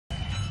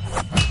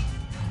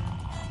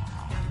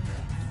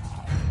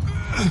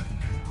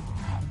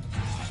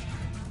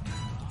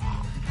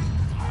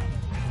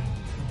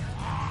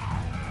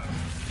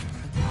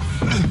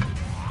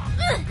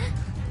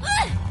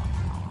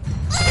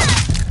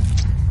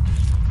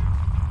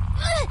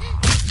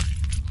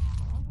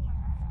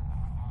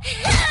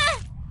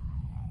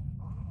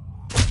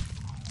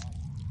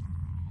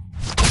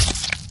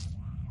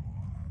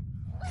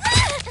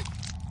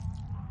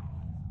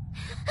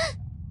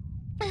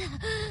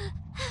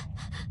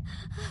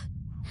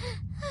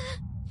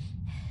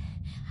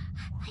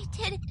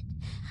did it.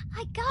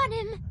 I got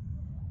him.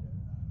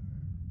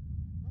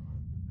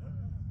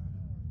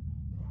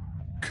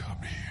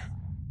 Come here.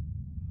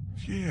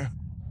 Yeah,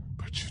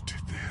 but you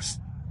did this.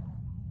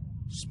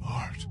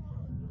 Smart.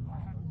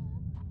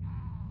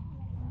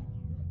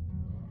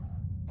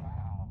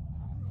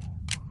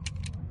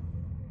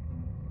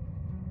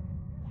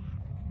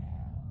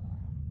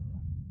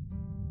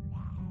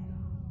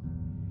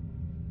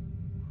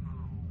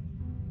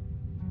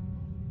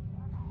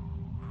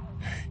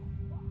 Hey.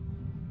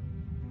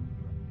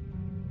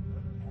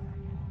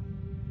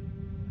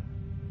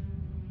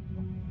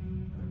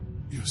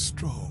 You're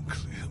strong,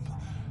 Clem.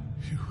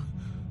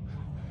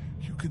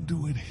 You can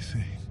do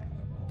anything.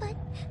 But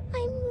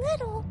I'm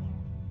little.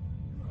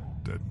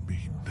 Doesn't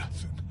mean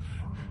nothing.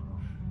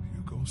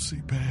 You're gonna see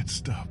bad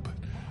stuff, but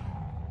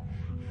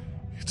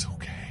it's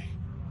okay.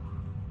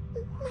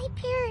 My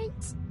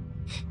parents.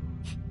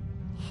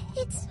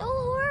 It's so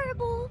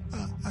horrible.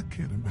 I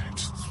can't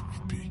imagine,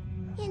 sweetie.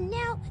 And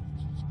now,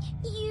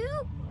 you?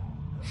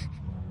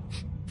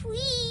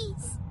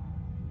 Please.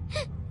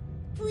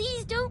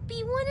 Please don't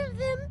be one of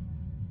them.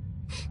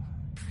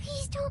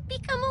 Please don't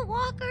become a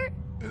walker.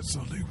 There's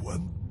only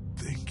one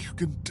thing you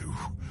can do.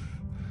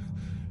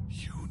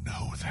 You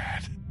know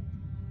that.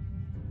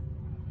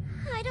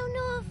 I don't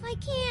know if I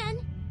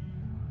can.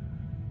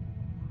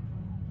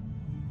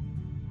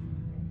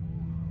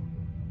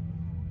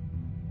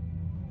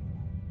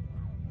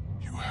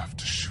 You have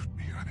to shoot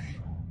me, honey.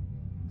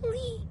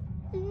 Lee,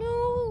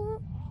 no.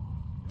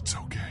 It's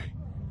okay.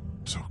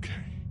 It's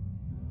okay.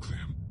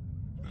 Clem,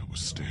 I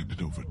was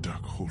standing over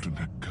Duck holding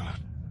that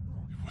gun.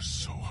 It was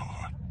so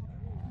hard.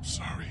 I'm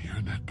sorry you're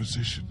in that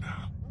position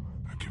now.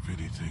 I'd give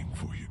anything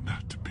for you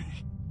not to be.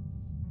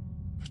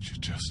 But you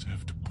just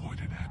have to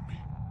point it at me.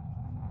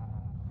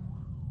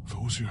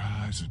 Close your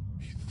eyes and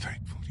be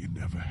thankful you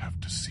never have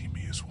to see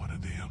me as one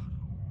of them.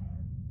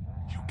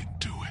 You can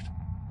do it.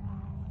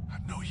 I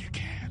know you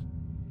can.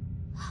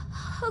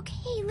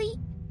 Okay, Lee.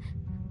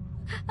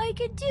 I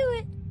can do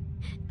it.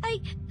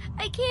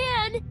 I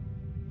can.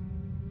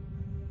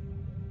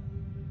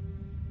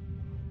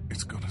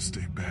 It's gonna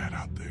stay bad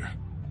out there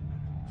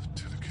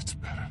until it gets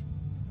better.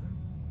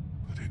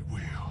 But it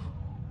will.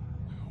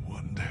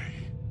 One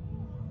day.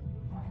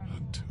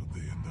 Until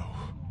then,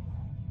 though,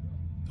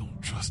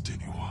 don't trust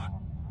anyone.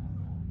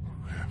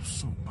 You have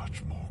so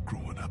much more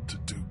growing up to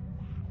do.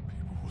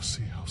 People will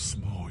see how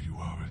small you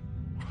are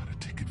and try to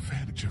take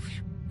advantage of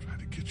you. Try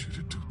to get you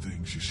to do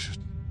things you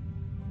shouldn't.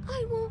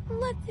 I won't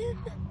let them.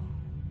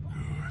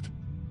 Good.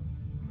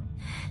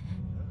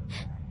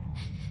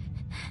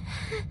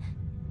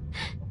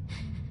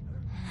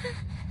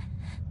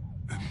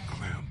 And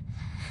Clem.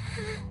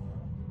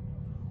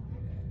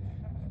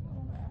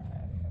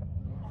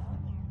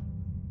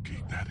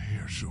 Keep that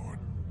hair short.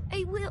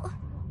 I will.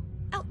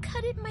 I'll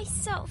cut it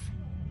myself.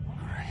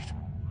 Great.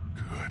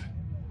 Good.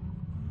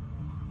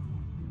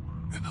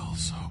 And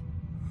also...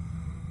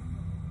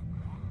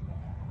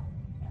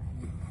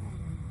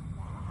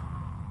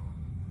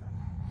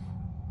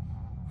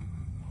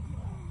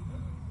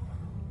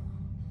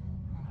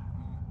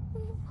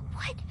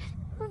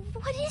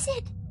 What is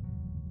it?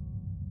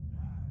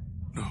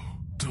 No,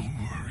 don't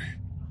worry.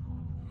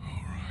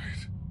 All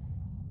right.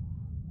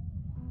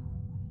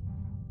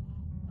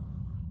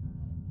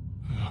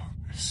 I'll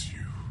miss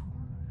you.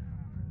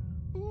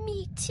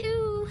 Me too.